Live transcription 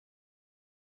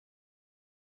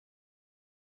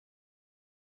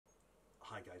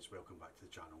Hi guys, welcome back to the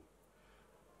channel.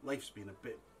 Life's been a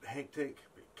bit hectic,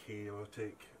 a bit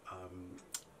chaotic.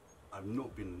 I've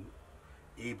not been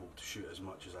able to shoot as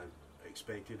much as I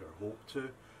expected or hoped to,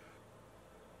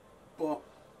 but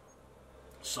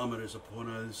summer is upon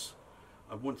us.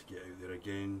 I want to get out there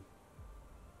again,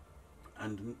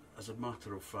 and as a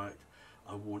matter of fact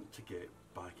I want to get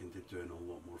back into doing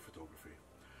a lot more photography,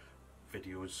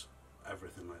 videos,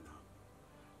 everything like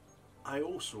that. I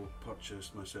also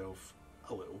purchased myself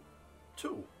a little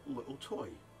tool, a little toy,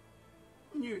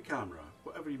 new camera,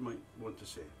 whatever you might want to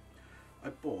say. I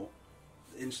bought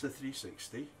the Insta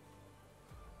 360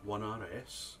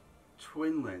 1RS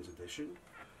twin lens edition,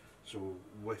 so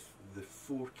with the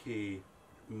 4K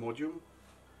module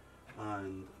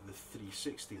and the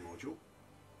 360 module.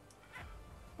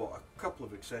 Bought a couple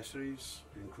of accessories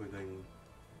including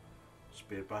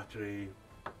spare battery,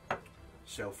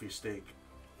 selfie stick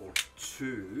or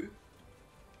two,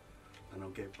 and I'll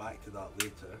get back to that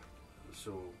later.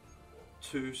 So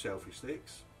 2 selfie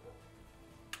sticks,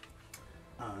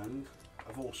 and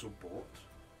I've also bought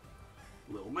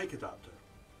a little mic adapter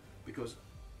because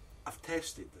I've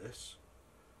tested this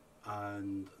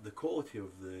and the quality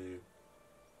of the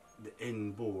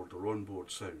inboard or onboard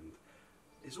sound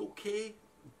is okay,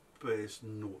 but it's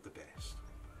not the best.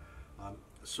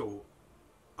 So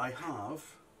I have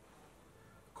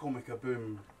Comica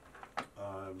Boom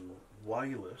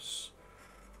wireless,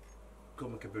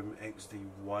 Comica Boom XD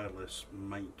wireless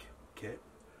mic kit.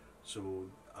 So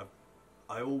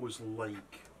I always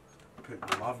like putting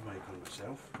the lav mic on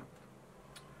myself,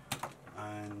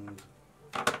 and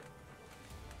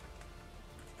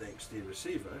the XD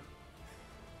receiver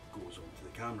goes onto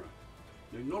the camera.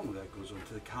 Now normally that goes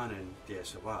onto the Canon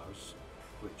DSLRs,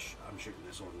 which I'm shooting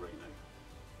this on right now.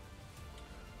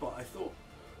 But I thought,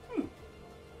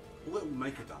 a little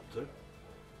mic adapter,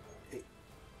 it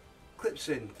clips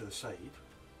in to the side,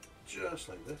 just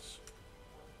like this.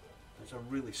 It's a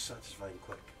really satisfying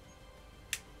click.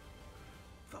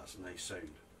 That's a nice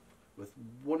sound. With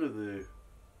one of the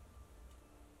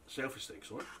selfie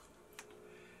sticks on,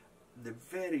 the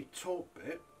very top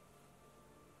bit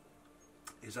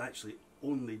is actually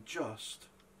only just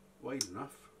wide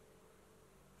enough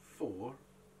for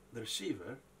the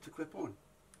receiver to clip on.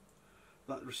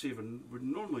 That receiver would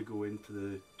normally go into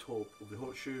the top of the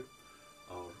hot shoe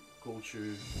or cold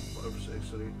shoe, whatever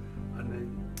accessory, and then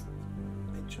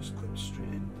it just clips straight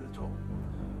into the top.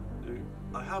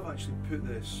 Now, I have actually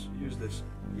used this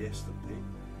yesterday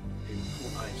in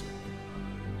Port Isaac.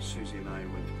 Susie and I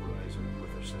went to Port Isaac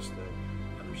with her sister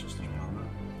and her sister's partner,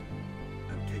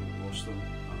 and kind of lost them.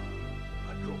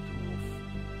 I dropped them off,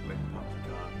 went and parked the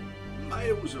car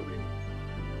miles away.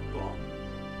 But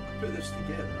I put this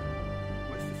together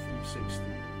with the 360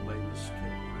 lens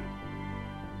kit on it,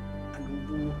 and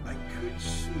although I could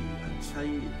see a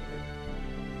tiny bit,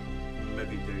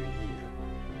 maybe down here,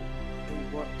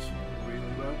 it worked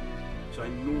really well. So I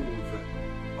know that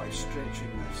by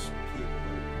stretching this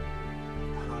cable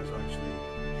it has actually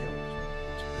helped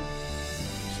to put the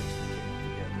 360 kit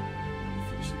together with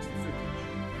the 360 footage.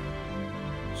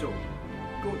 So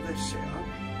got this set up,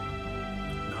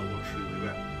 and that works really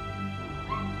well.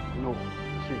 No,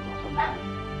 see, got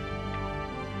something.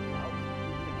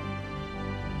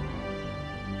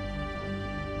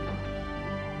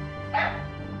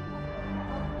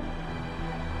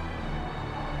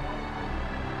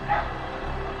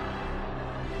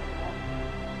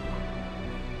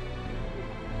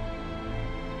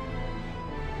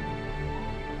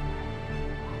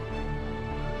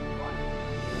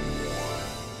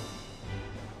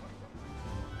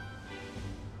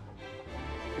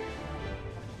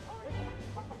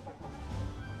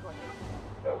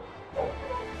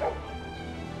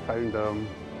 Found them.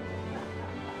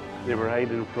 They were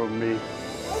hiding from me.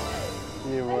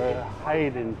 You were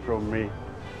hiding from me.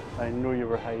 I know you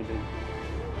were hiding.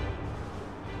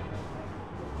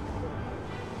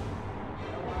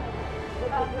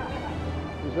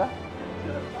 Is that?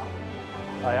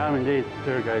 I am indeed,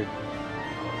 tour guide.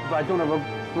 But I don't have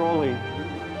a trolley.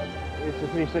 It's a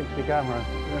 360 camera.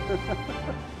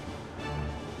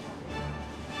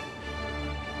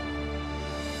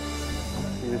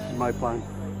 This is my plan.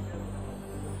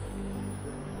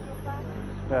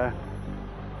 The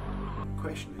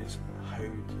question is, how do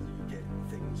you get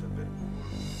things a bit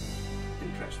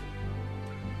interesting?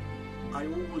 I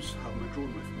always have my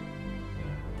drone with me,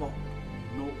 but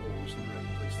not always in the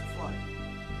right place to fly.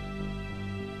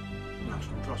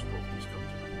 National Trust properties come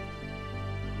to mind.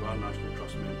 We are National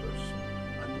Trust members,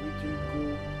 and we do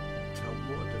go to a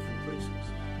lot of different places.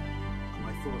 And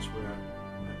my thoughts were,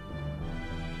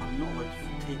 I'm not allowed to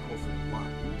take off and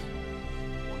land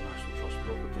on National Trust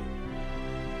property.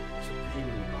 It's a pain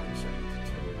in the backside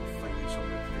to find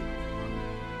somewhere to take off the land.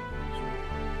 So,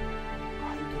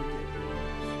 how do you get around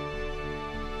this?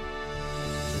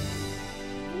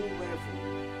 Low-level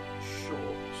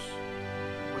shots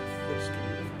with this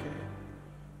kind of kit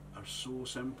are so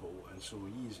simple and so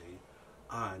easy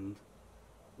and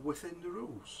within the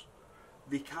rules.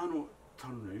 They cannot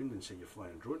turn around and say you're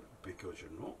flying a drone, because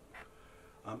you're not.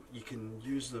 You can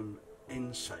use them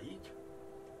inside,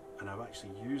 and I've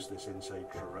actually used this inside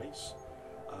twice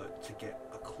to get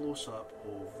a close-up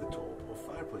of the top of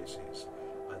fireplaces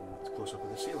and close-up of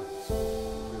the ceilings.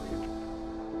 Brilliant.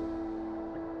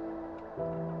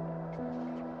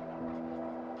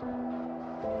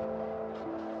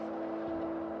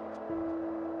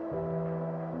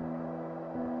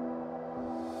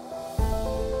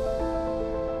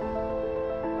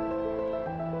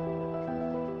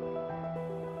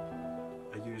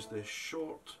 This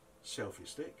short selfie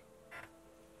stick,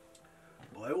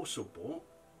 but I also bought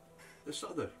this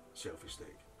other selfie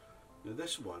stick. Now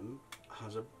this one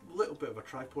has a little bit of a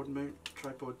tripod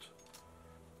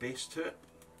base to it,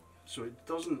 so it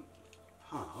doesn't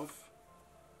have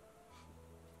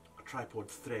a tripod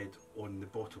thread on the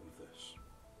bottom of this,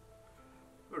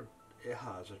 but it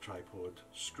has a tripod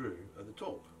screw at the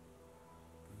top.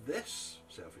 This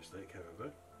selfie stick,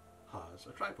 however, has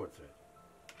a tripod thread.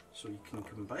 So you can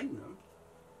combine them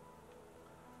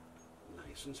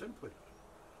nice and simply.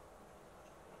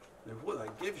 Now what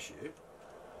that gives you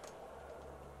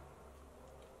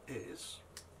is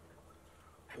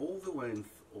all the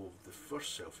length of the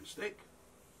first selfie stick.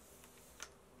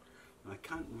 Now I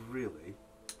can't really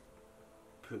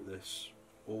put this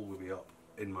all the way up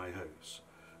in my house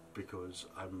because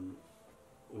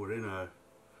we're in a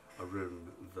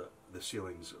room that the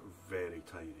ceiling's very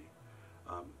tiny.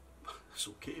 It's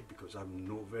okay because I'm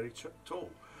not very tall,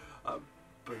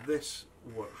 but this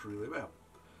works really well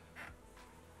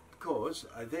because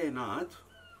I then add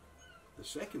the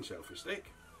second selfie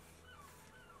stick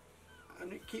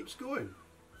and it keeps going.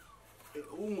 It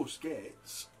almost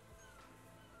gets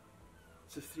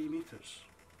to 3 meters.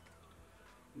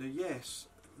 Now yes,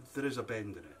 there is a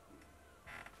bend in it,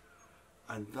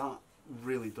 and that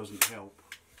really doesn't help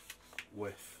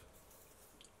with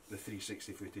the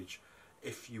 360 footage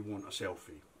if you want a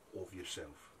selfie of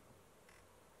yourself.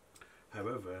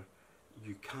 However,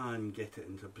 you can get it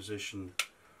into a position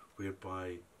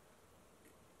whereby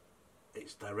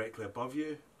it's directly above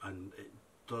you and it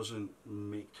doesn't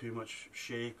make too much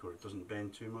shake or it doesn't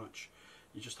bend too much.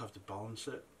 You just have to balance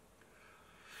it.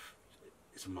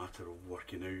 It's a matter of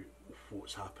working out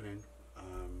what's happening,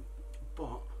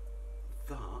 but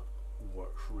that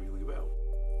works really well.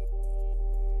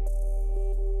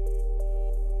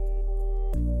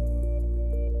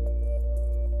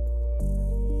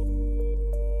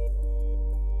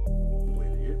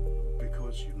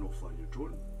 Because you're not flying your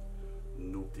drone,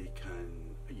 nobody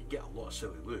can. You get a lot of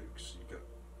silly looks.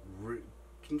 You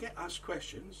can get asked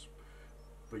questions,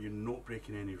 but you're not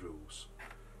breaking any rules.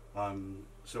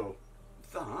 So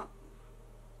that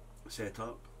set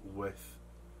up with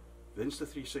the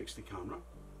Insta360 camera,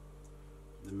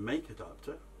 the mic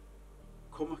adapter,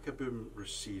 Comica Boom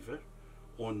receiver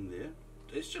on there.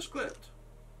 It's just clipped.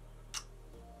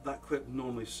 That clip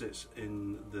normally sits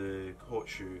in the hot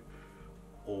shoe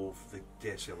of the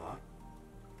DSLR,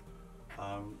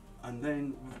 and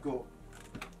then we've got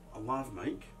a lav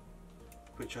mic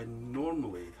which I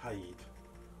normally hide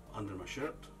under my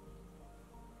shirt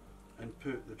and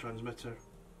put the transmitter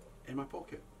in my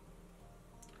pocket.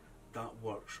 That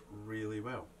works really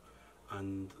well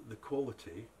and the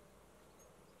quality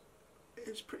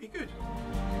is pretty good.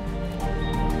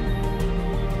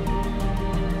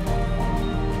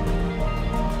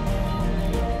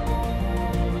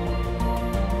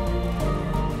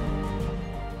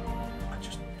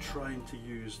 Trying to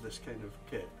use this kind of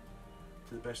kit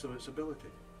to the best of its ability.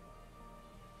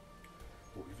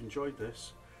 Hope you've enjoyed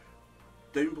this.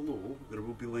 Down below there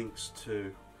will be links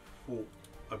to what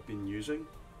I've been using,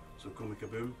 so Comica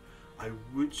Boom. I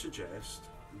would suggest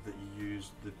that you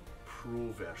use the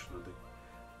Pro version, or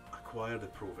acquire the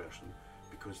Pro version,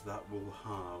 because that will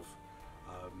have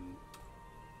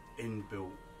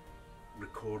inbuilt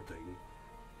recording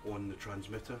on the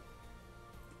transmitter.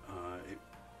 It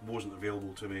wasn't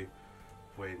available to me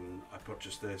when I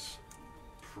purchased this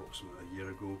approximately a year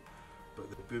ago, but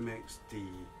the Boom XD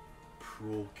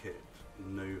Pro kit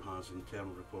now has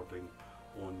internal recording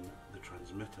on the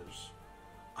transmitters.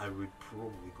 I would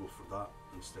probably go for that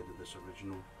instead of this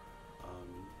original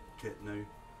kit now.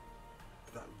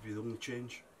 That would be the only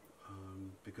change,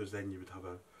 because then you would have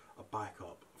a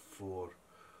backup for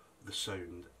the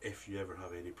sound if you ever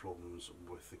have any problems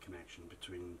with the connection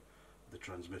between the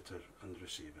transmitter and the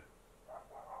receiver.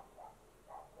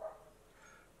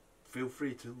 Feel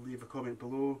free to leave a comment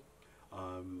below,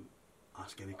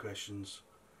 ask any questions,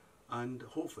 and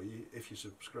hopefully if you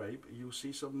subscribe you'll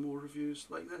see some more reviews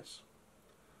like this.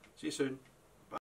 See you soon.